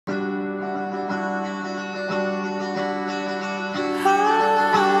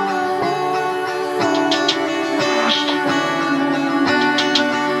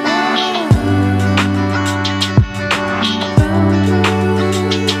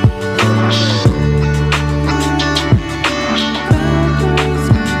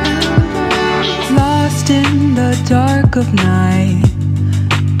dark of night,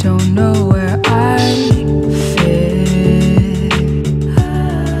 don't know where I fit.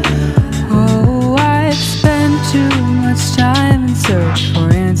 Oh, I've spent too much time in search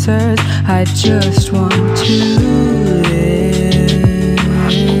for answers. I just want to live,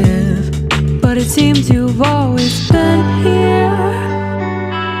 but it seems you've always been here.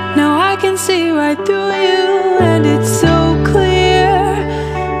 Now I can see right through you, and it's so clear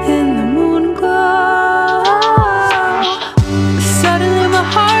in the moon glow. Suddenly my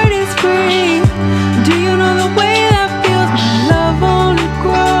heart is free. Do you know the way that feels? My love only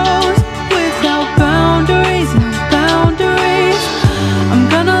grows without boundaries, no boundaries. I'm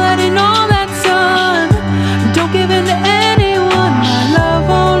gonna let in all that sun. Don't give in to anyone. My love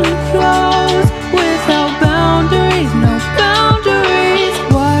only flows without boundaries, no boundaries.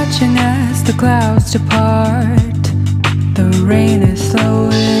 Watching as the clouds depart, the rain is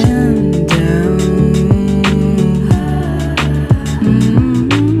slowing down.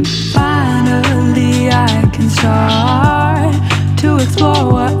 Finally I can start to explore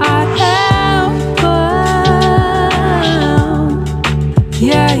what